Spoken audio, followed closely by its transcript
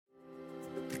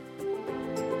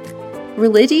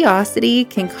Religiosity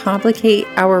can complicate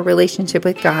our relationship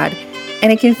with God, and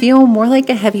it can feel more like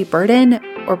a heavy burden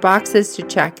or boxes to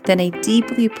check than a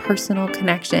deeply personal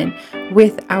connection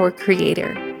with our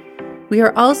Creator. We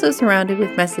are also surrounded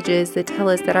with messages that tell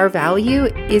us that our value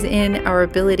is in our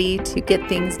ability to get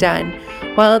things done,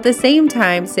 while at the same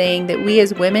time saying that we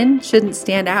as women shouldn't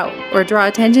stand out or draw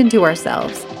attention to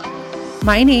ourselves.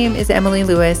 My name is Emily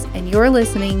Lewis, and you're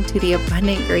listening to the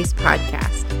Abundant Grace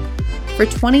Podcast. For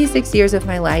 26 years of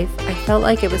my life, I felt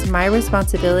like it was my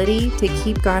responsibility to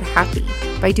keep God happy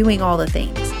by doing all the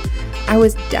things. I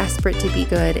was desperate to be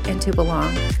good and to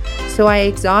belong. So I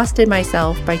exhausted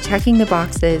myself by checking the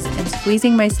boxes and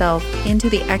squeezing myself into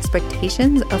the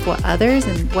expectations of what others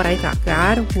and what I thought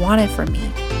God wanted from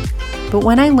me. But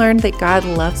when I learned that God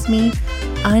loves me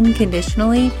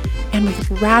unconditionally and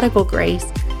with radical grace,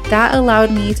 that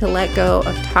allowed me to let go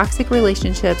of toxic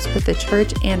relationships with the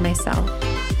church and myself.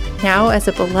 Now, as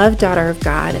a beloved daughter of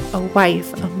God, a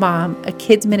wife, a mom, a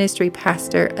kids ministry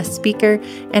pastor, a speaker,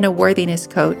 and a worthiness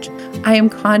coach, I am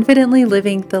confidently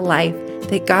living the life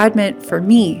that God meant for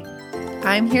me.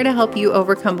 I'm here to help you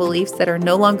overcome beliefs that are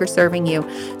no longer serving you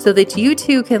so that you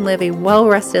too can live a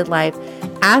well-rested life,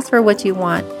 ask for what you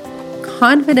want,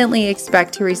 confidently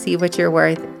expect to receive what you're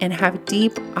worth, and have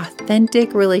deep,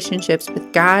 authentic relationships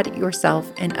with God,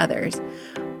 yourself, and others.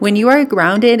 When you are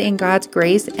grounded in God's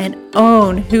grace and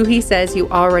own who He says you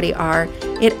already are,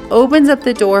 it opens up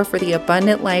the door for the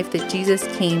abundant life that Jesus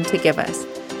came to give us.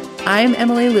 I'm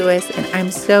Emily Lewis, and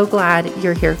I'm so glad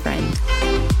you're here, friend.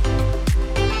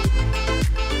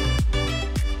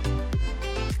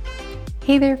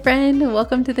 Hey there, friend.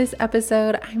 Welcome to this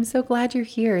episode. I'm so glad you're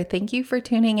here. Thank you for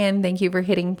tuning in. Thank you for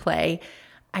hitting play.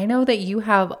 I know that you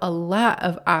have a lot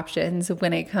of options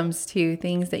when it comes to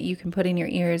things that you can put in your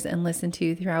ears and listen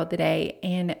to throughout the day.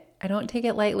 And I don't take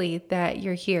it lightly that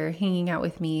you're here hanging out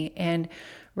with me and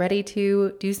ready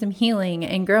to do some healing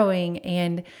and growing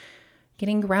and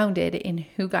getting grounded in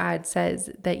who God says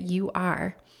that you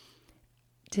are.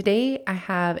 Today, I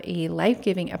have a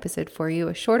life-giving episode for you,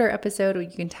 a shorter episode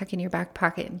you can tuck in your back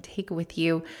pocket and take with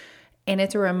you. And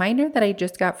it's a reminder that I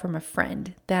just got from a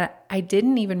friend that I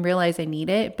didn't even realize I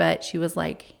needed, but she was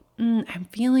like, I'm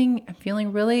feeling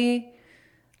really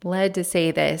led to say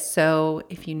this. So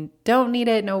if you don't need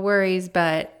it, no worries,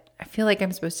 but I feel like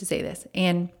I'm supposed to say this.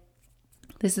 And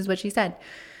this is what she said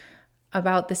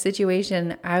about the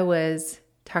situation I was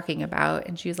talking about.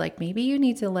 And she was like, maybe you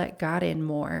need to let God in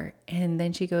more. And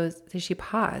then she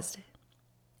paused.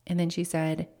 And then she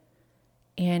said,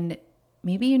 and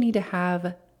maybe you need to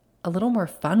have a little more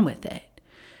fun with it.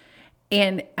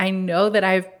 And I know that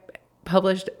I've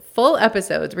published full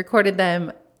episodes, recorded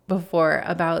them before,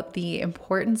 about the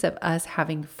importance of us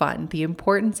having fun, the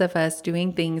importance of us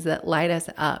doing things that light us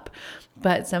up.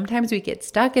 But sometimes we get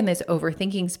stuck in this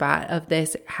overthinking spot of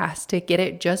this has to get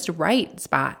it just right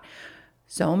spot.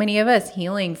 So many of us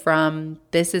healing from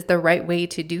this is the right way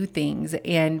to do things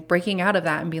and breaking out of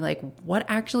that and be like, what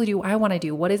actually do I want to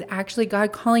do? What is actually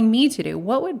God calling me to do?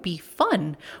 What would be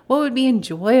fun? What would be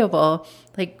enjoyable?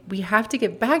 Like, we have to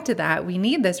get back to that. We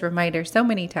need this reminder so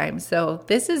many times. So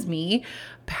this is me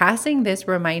passing this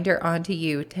reminder on to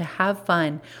you to have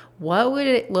fun. What would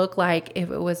it look like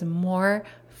if it was more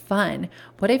fun?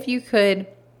 What if you could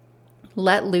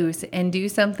let loose and do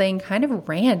something kind of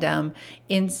random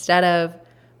instead of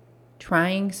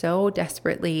trying so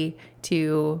desperately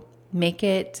to make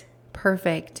it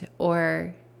perfect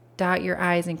or dot your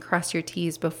I's and cross your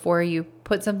T's before you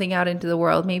put something out into the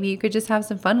world? Maybe you could just have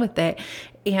some fun with it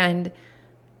and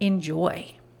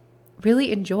enjoy,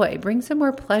 really enjoy, bring some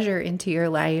more pleasure into your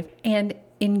life and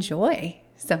enjoy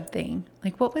something.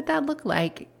 Like, what would that look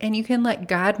like? And you can let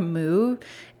God move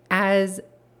as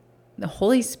the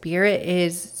Holy Spirit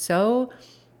is so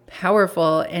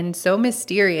powerful and so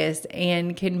mysterious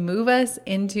and can move us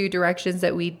into directions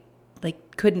that we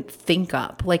couldn't think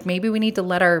up. Like, maybe we need to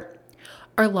let our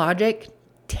logic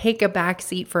take a back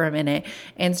seat for a minute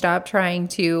and stop trying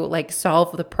to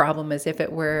solve the problem as if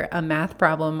it were a math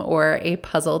problem or a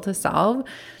puzzle to solve.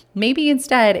 Maybe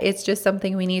instead it's just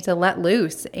something we need to let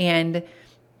loose and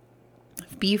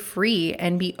be free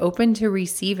and be open to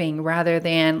receiving rather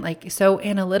than so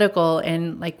analytical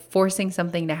and forcing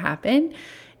something to happen.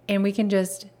 And we can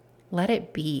just let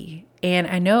it be. And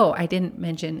I know I didn't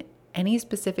mention any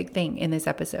specific thing in this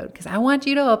episode because I want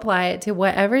you to apply it to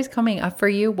whatever is coming up for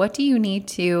you. What do you need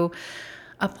to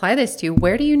apply this to?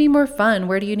 Where do you need more fun?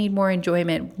 Where do you need more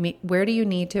enjoyment? Where do you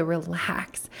need to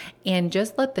relax and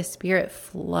just let the Spirit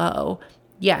flow?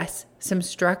 Yes, some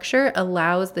structure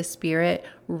allows the Spirit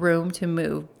room to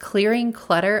move. Clearing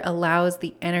clutter allows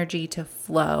the energy to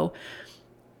flow.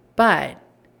 But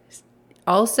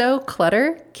also,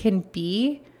 clutter can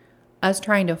be us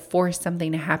trying to force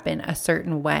something to happen a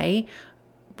certain way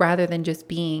rather than just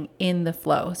being in the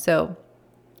flow. So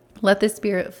let the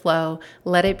Spirit flow,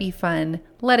 let it be fun,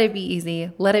 let it be easy,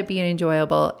 let it be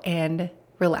enjoyable, and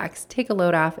relax. Take a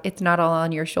load off. It's not all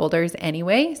on your shoulders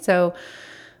anyway. So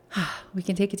we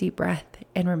can take a deep breath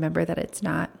and remember that it's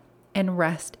not, and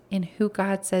rest in who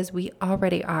God says we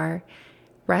already are.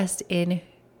 Rest in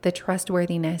the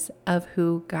trustworthiness of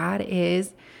who God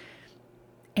is,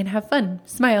 and have fun.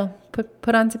 Smile,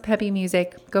 put on some peppy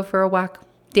music, go for a walk,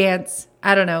 dance,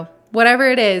 I don't know, whatever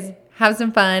it is, have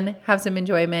some fun, have some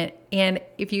enjoyment. And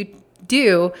if you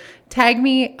do, tag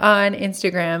me on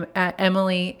Instagram at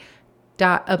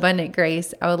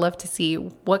Emily.abundantgrace. I would love to see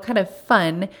what kind of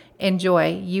fun and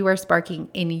joy you are sparking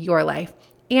in your life.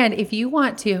 And if you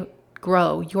want to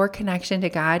grow your connection to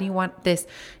God, you want this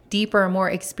deeper, more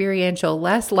experiential,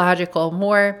 less logical,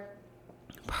 more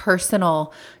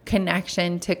personal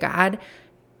connection to God,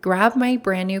 grab my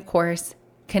brand new course,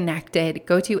 Connected.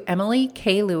 Go to Emily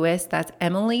K. Lewis, that's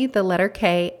Emily, the letter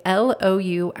K,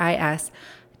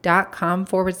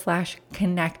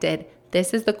 LOUIS.com/connected.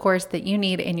 This is the course that you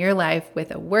need in your life,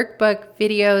 with a workbook,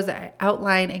 videos. I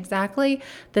outline exactly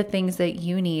the things that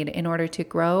you need in order to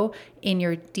grow in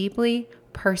your deeply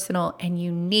personal and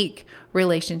unique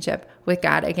relationship with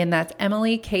God. Again, that's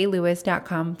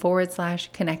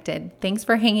EmilyKLewis.com/connected. Thanks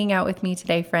for hanging out with me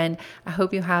today, friend. I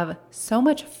hope you have so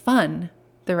much fun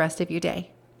the rest of your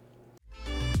day.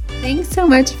 Thanks so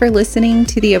much for listening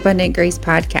to the Abundant Grace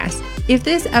podcast. If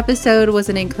this episode was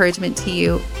an encouragement to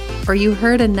you, or you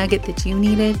heard a nugget that you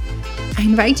needed, I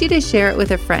invite you to share it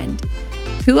with a friend.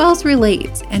 Who else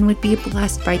relates and would be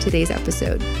blessed by today's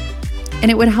episode? And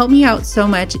it would help me out so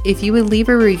much if you would leave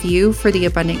a review for the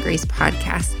Abundant Grace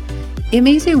podcast. It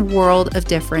makes a world of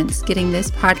difference getting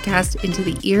this podcast into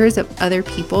the ears of other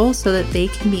people so that they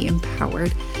can be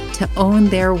empowered to own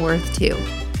their worth too.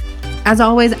 As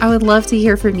always, I would love to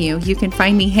hear from you. You can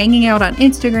find me hanging out on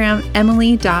Instagram,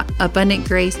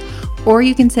 Emily.abundantgrace, or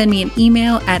you can send me an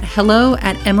email at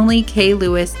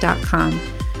hello@EmilyKLewis.com.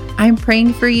 I'm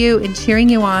praying for you and cheering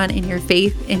you on in your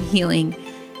faith and healing.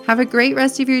 Have a great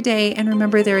rest of your day, and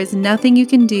remember, there is nothing you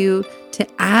can do to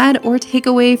add or take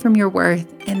away from your worth,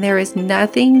 and there is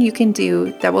nothing you can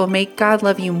do that will make God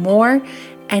love you more,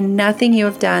 and nothing you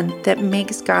have done that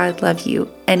makes God love you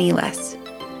any less.